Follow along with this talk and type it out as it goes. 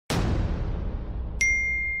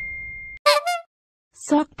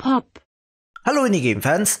Sock Pop. Hello indie game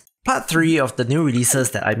fans! Part 3 of the new releases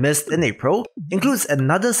that I missed in April includes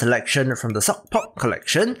another selection from the Sock Pop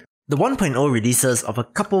collection, the 1.0 releases of a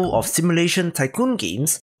couple of simulation tycoon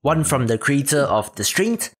games, one from the creator of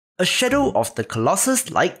Distraint, a Shadow of the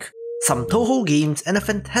Colossus-like, some Toho games, and a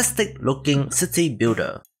fantastic looking city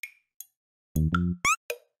builder.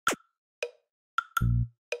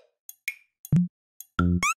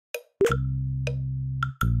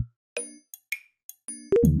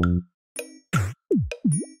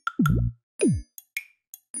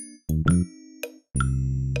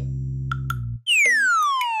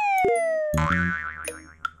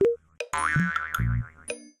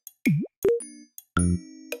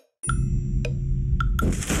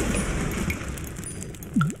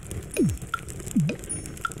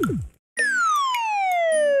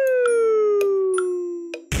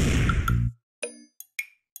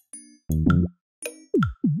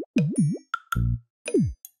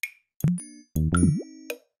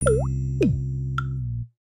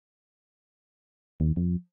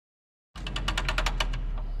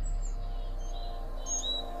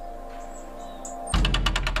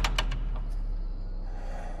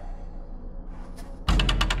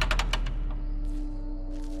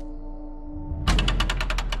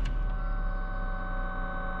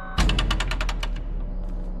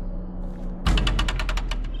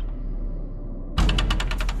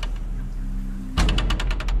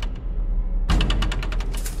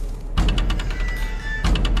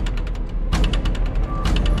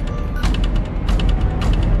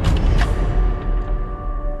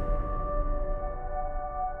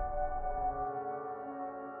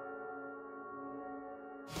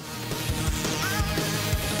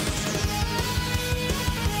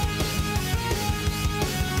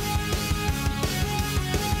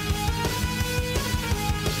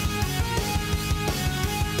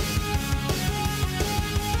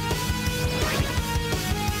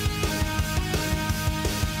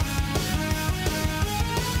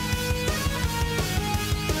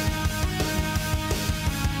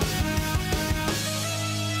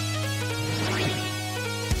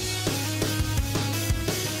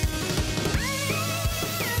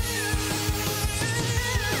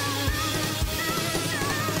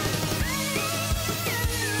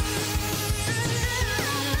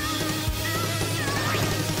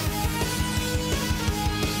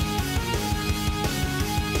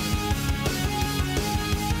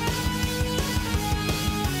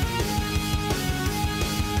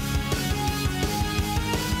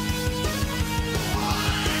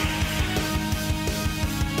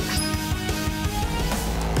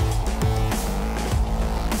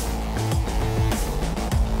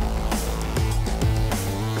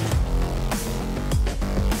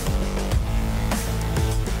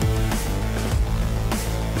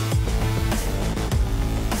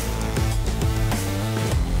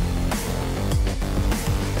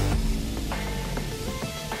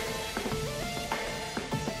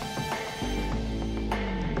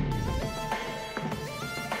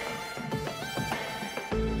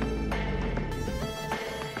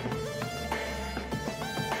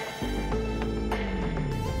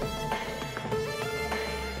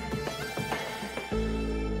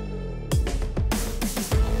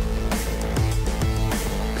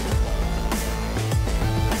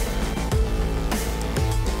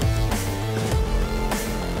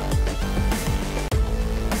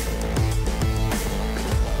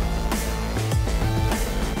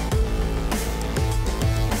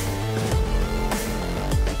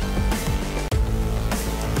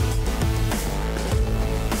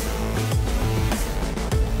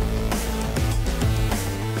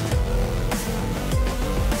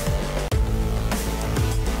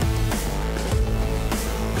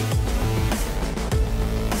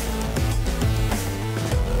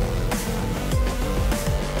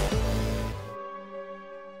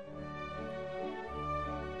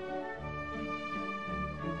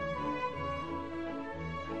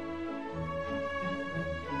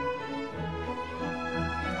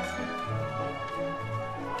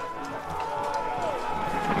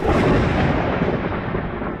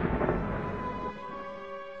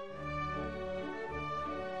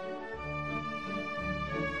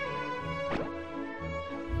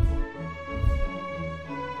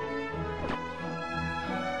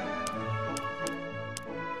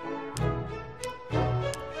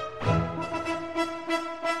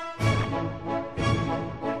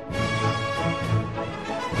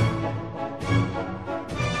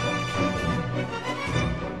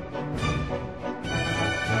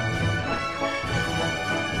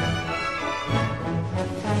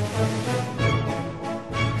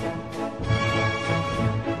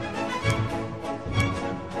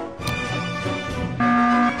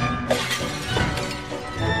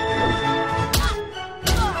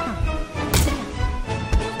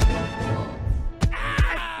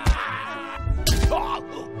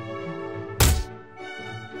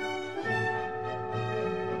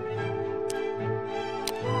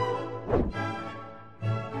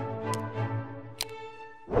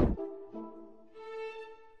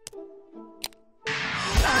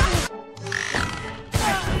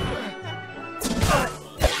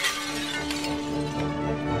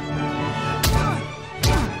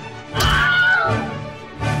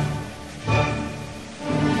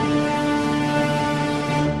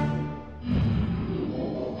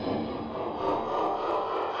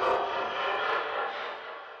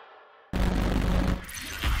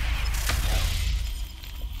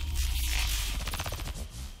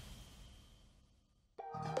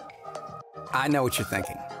 I know what you're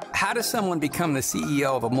thinking. How does someone become the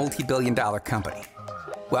CEO of a multi-billion-dollar company?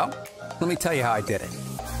 Well, let me tell you how I did it.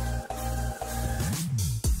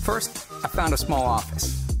 First, I found a small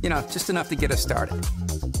office. Just enough to get us started.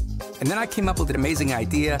 And then I came up with an amazing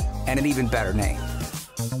idea and an even better name.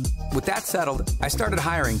 With that settled, I started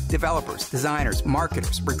hiring developers, designers,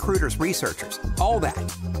 marketers, recruiters, researchers, all that,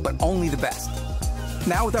 but only the best.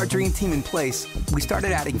 Now with our dream team in place, we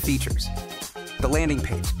started adding features. The landing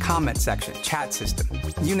page, comment section, chat system,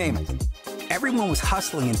 you name it. Everyone was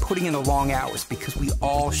hustling and putting in the long hours because we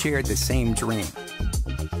all shared the same dream.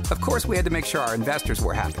 Of course, we had to make sure our investors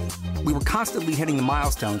were happy. We were constantly hitting the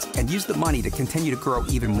milestones and used the money to continue to grow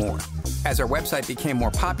even more. As our website became more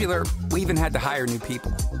popular, we even had to hire new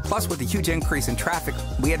people. Plus, with the huge increase in traffic,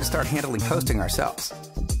 we had to start handling hosting ourselves.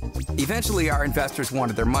 Eventually, our investors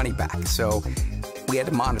wanted their money back, so we had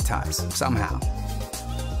to monetize somehow.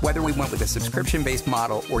 Whether we went with a subscription-based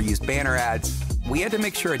model or used banner ads, we had to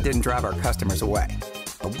make sure it didn't drive our customers away.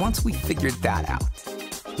 But once we figured that out,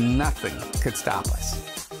 nothing could stop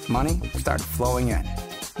us. Money started flowing in.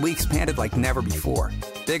 We expanded like never before.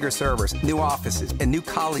 Bigger servers, new offices, and new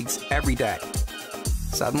colleagues every day.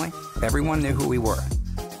 Suddenly, everyone knew who we were.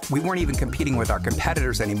 We weren't even competing with our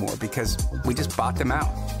competitors anymore because we just bought them out.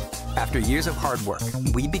 After years of hard work,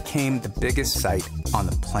 we became the biggest site on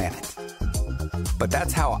the planet. But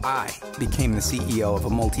that's how I became the CEO of a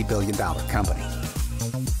multi-billion-dollar company.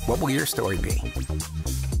 What will your story be?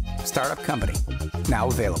 Startup Company, now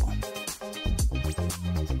available.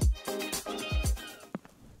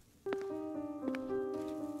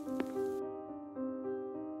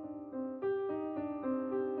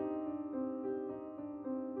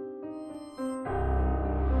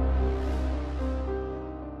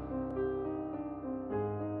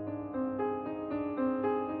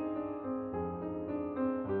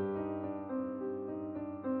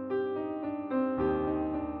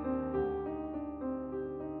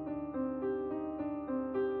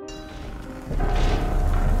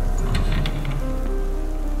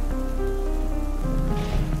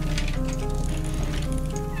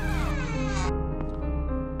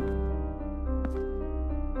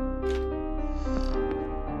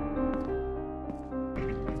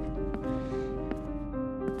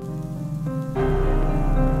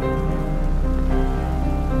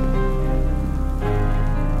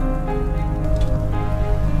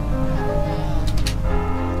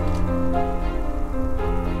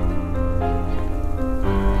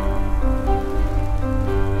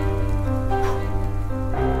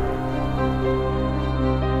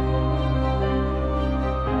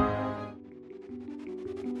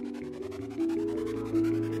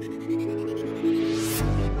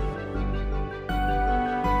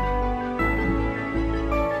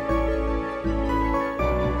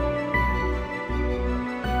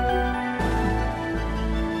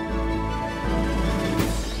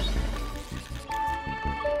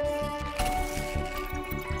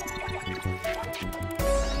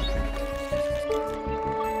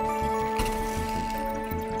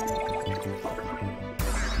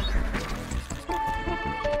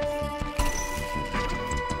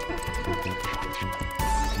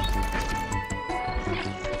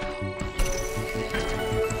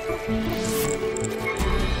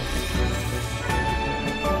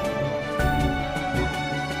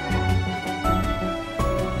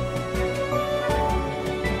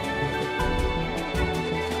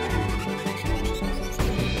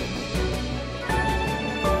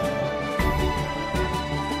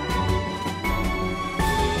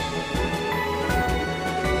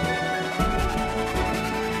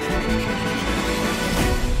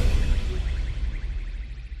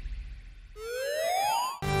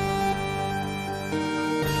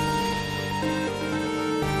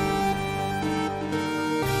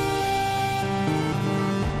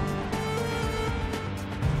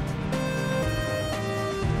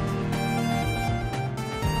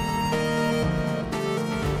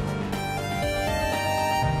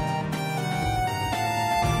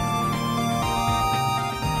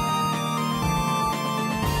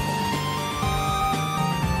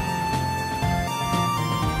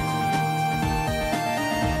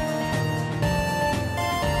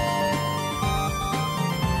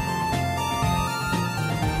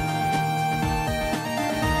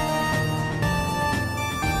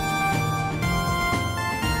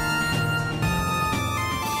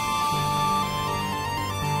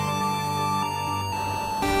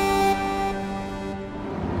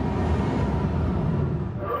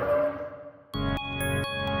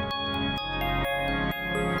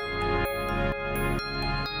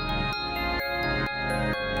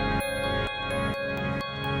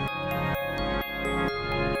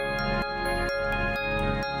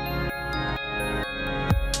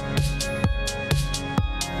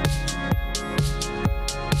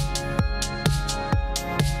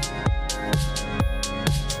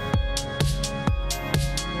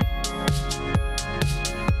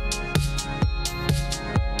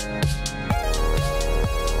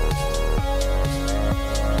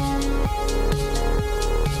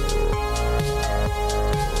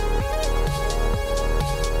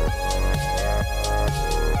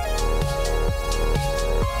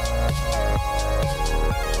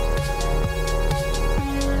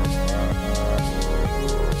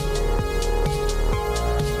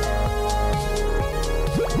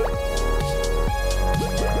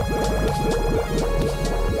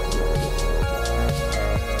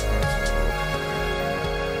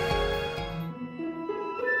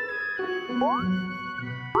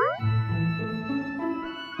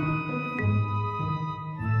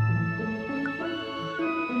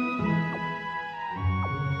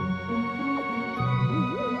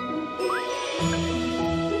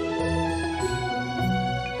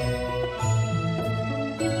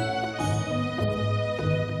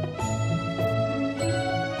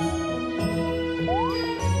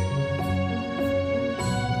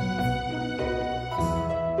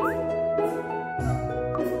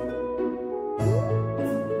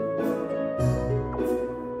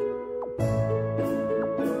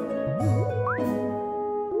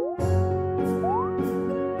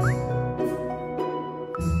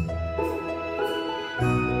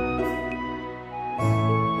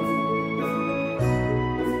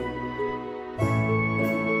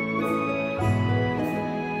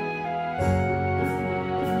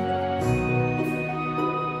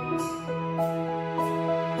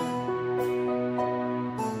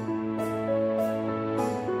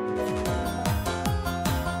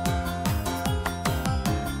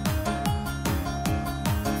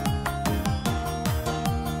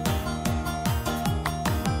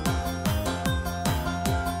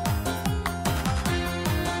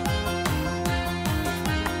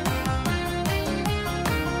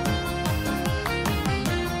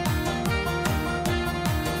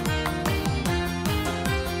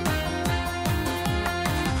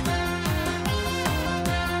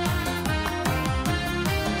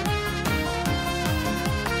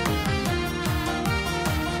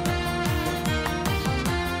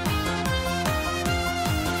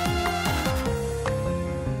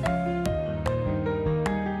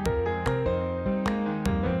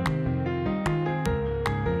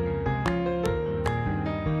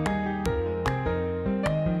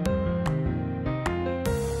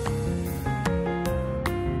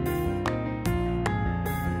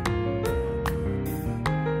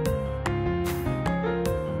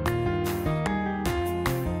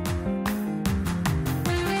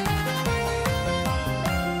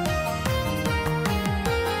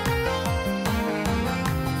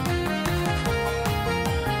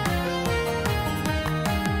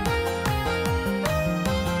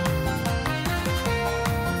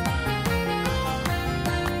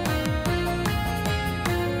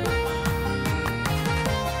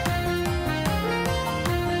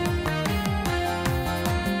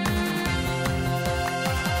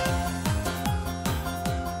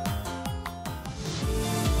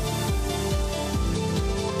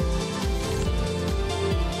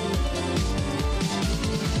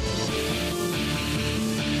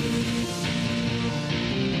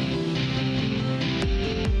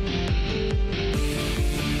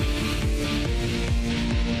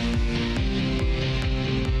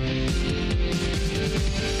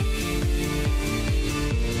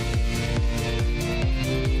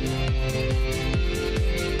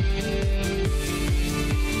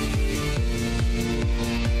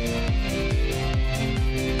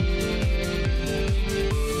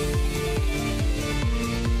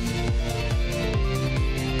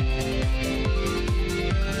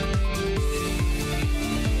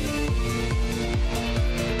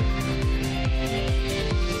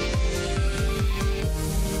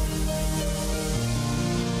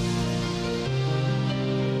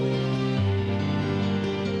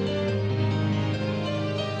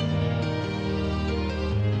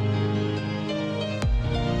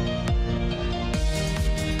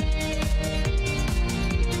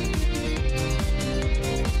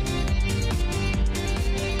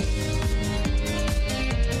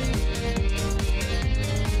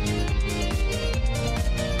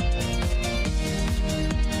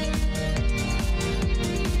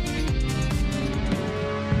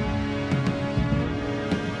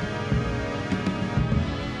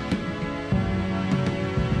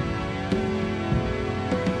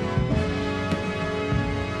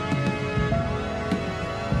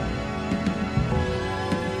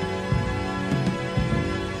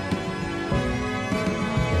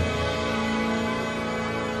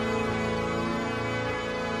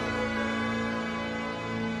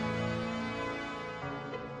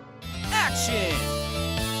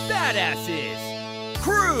 badasses,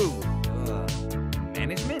 crew,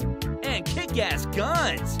 management, and kick-ass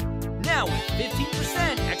guns. Now with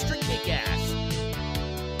 15% extra kick-ass.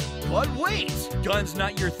 But wait, guns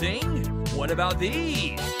not your thing? What about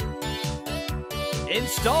these?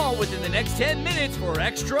 Install within the next 10 minutes for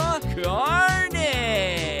extra carnage!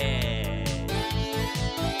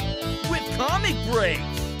 With comic breaks!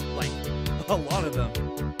 Like, a lot of them.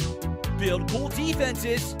 Build cool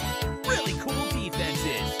defenses. Really cool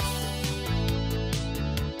defenses.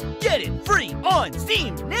 Get it free on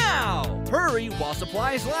Steam now! Hurry while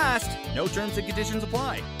supplies last. No terms and conditions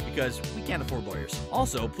apply, because we can't afford lawyers.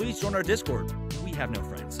 Also, please join our Discord. We have no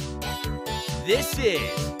friends. This is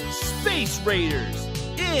Space Raiders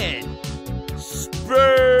in Space!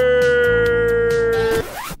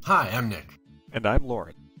 Hi, I'm Nick. And I'm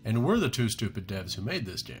Lauren. And we're the two stupid devs who made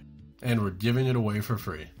this game. And we're giving it away for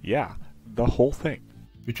free. Yeah, the whole thing.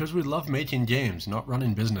 Because we love making games, not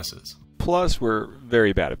running businesses. Plus, we're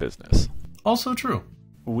very bad at business. Also true.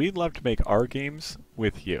 We'd love to make our games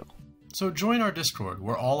with you. So join our Discord,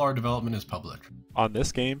 where all our development is public. On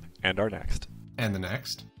this game and our next. And the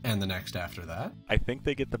next. And the next after that. I think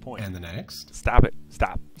they get the point. And the next. Stop it.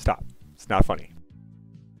 Stop. Stop. It's not funny.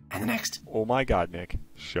 And the next. Oh my god, Nick.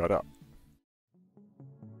 Shut up.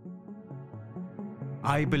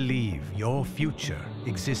 I believe your future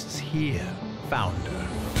exists here, Founder.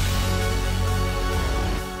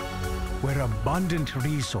 Where abundant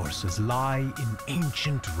resources lie in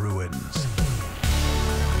ancient ruins.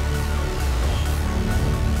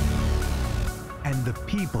 And the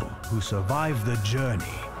people who survive the journey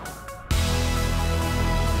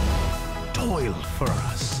toil for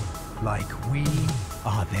us like we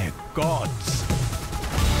are their gods.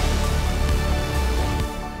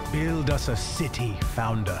 Build us a city,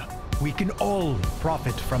 Founder. We can all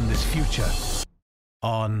profit from this future.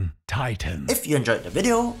 On Titan. If you enjoyed the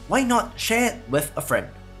video, why not share it with a friend?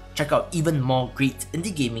 Check out even more great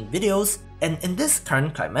indie gaming videos, and in this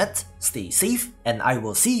current climate, stay safe and I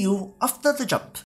will see you after the jump.